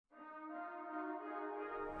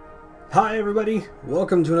Hi everybody,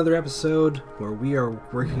 welcome to another episode where we are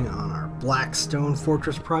working on our Blackstone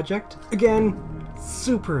Fortress project. Again,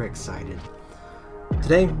 super excited.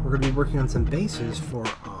 Today we're going to be working on some bases for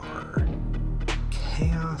our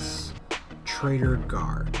Chaos Trader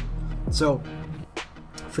Guard. So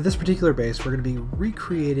for this particular base we're going to be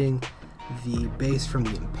recreating the base from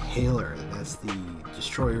the Impaler, that's the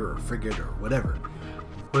destroyer or frigate or whatever.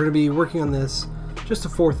 We're going to be working on this just a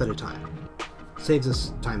fourth at a time. Saves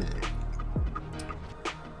us time and energy.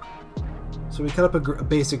 So we cut up a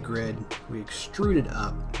basic grid, we extrude it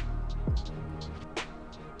up,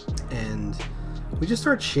 and we just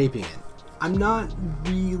start shaping it. I'm not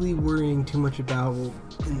really worrying too much about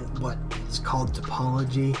what is called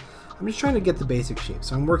topology. I'm just trying to get the basic shape.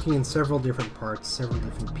 So I'm working in several different parts, several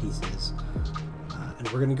different pieces. And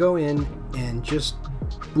we're going to go in and just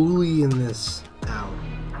boolean this out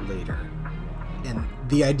later. And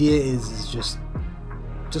the idea is just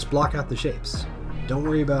block out the shapes. Don't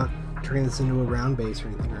worry about turning this into a round base or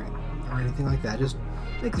anything like that. Just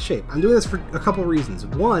make the shape. I'm doing this for a couple reasons.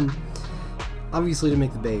 One, obviously to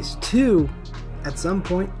make the base. Two, at some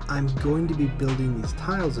point I'm going to be building these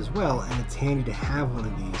tiles as well, and it's handy to have one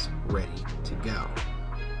of these ready to go.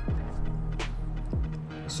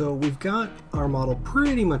 So we've got our model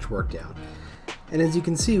pretty much worked out, and as you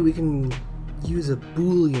can see we can use a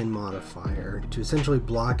Boolean modifier to essentially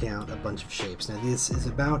block out a bunch of shapes. Now this is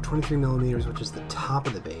about 23 millimeters, which is the top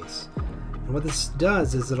of the base. And what this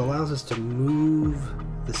does is it allows us to move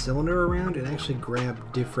the cylinder around and actually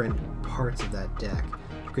grab different parts of that deck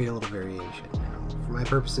to create a little variation. Now, for my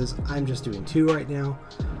purposes, I'm just doing 2 right now.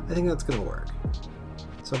 I think that's going to work.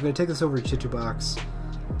 So I'm going to take this over to Chitubox,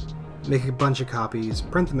 make a bunch of copies,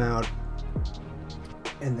 print them out,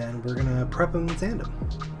 and then we're going to prep them and sand them.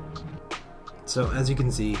 So as you can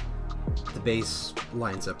see, the base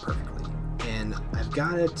lines up perfectly, and I've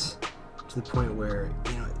got it to the point where,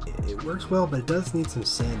 you know, it works well, but it does need some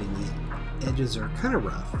sanding. These edges are kind of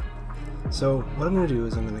rough. So what I'm going to do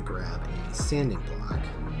is I'm going to grab a sanding block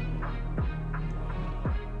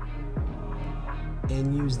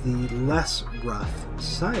and use the less rough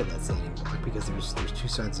side of that sanding block, because there's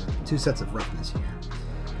two sets of roughness here.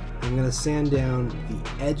 I'm going to sand down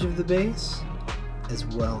the edge of the base as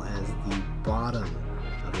well as the bottom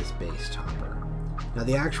of this base topper. Now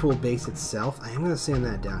the actual base itself, I am going to sand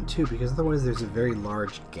that down too, because otherwise there's a very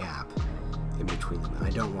large gap in between them, and I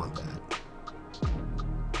don't want that.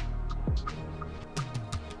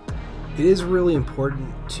 It is really important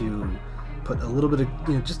to put a little bit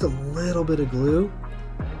of, just a little bit of glue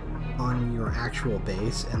on your actual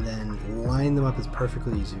base and then line them up as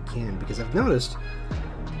perfectly as you can, because I've noticed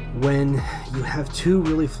when you have two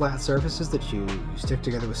really flat surfaces that you stick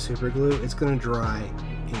together with super glue, it's going to dry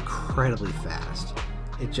incredibly fast.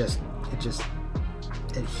 It just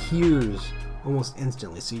adheres almost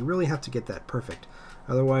instantly, so you really have to get that perfect.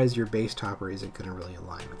 Otherwise your base topper isn't going to really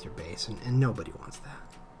align with your base, and nobody wants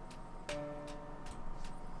that.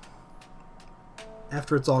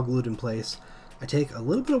 After it's all glued in place, I take a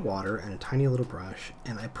little bit of water and a tiny little brush,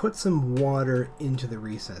 and I put some water into the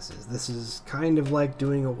recesses. This is kind of like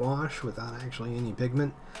doing a wash without actually any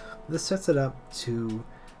pigment. This sets it up to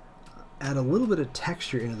add a little bit of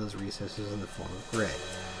texture into those recesses in the form of gray.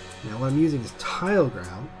 Now what I'm using is tile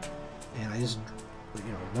grout, and I just,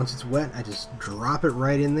 once it's wet, I just drop it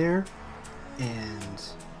right in there, and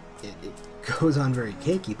it goes on very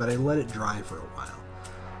cakey, but I let it dry for a while.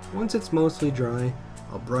 Once it's mostly dry,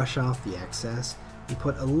 I'll brush off the excess and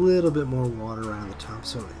put a little bit more water around the top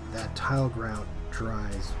so that tile grout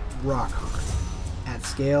dries rock hard. At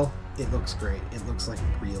scale, it looks great. It looks like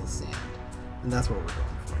real sand, and that's what we're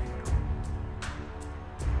going for here.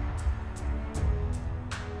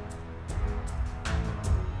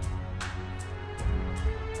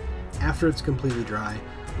 After it's completely dry,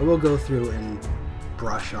 I will go through and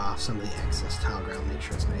brush off some of the excess tile grout, make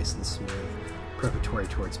sure it's nice and smooth, preparatory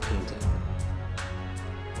towards painting.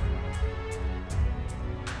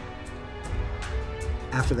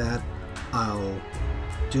 After that, I'll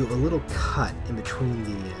do a little cut in between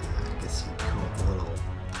the, I guess you'd call it the little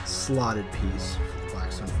slotted piece for the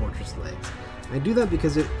Blackstone Fortress legs. And I do that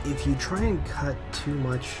because if you try and cut too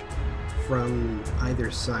much from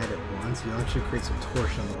either side at once, you'll actually create some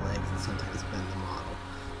torsion on the legs and sometimes bend the model.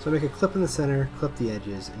 So I make a clip in the center, clip the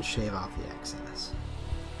edges, and shave off the excess.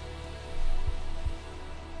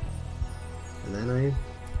 And then I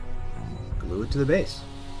glue it to the base.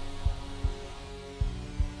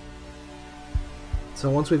 So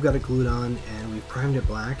once we've got it glued on and we've primed it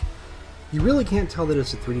black, you really can't tell that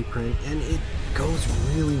it's a 3D print, and it goes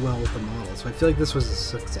really well with the model. So I feel like this was a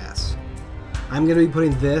success. I'm going to be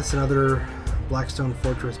putting this and other Blackstone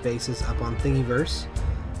Fortress bases up on Thingiverse.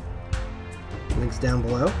 Links down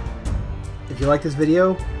below. If you like this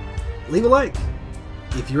video, leave a like.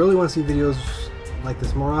 If you really want to see videos like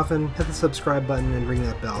this more often, hit the subscribe button and ring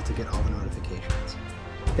that bell to get all the notifications.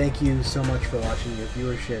 Thank you so much for watching. Your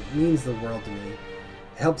viewership means the world to me.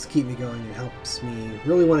 It helps keep me going. It helps me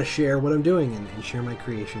really want to share what I'm doing and share my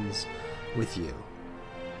creations with you.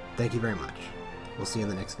 Thank you very much. We'll see you in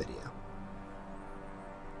the next video.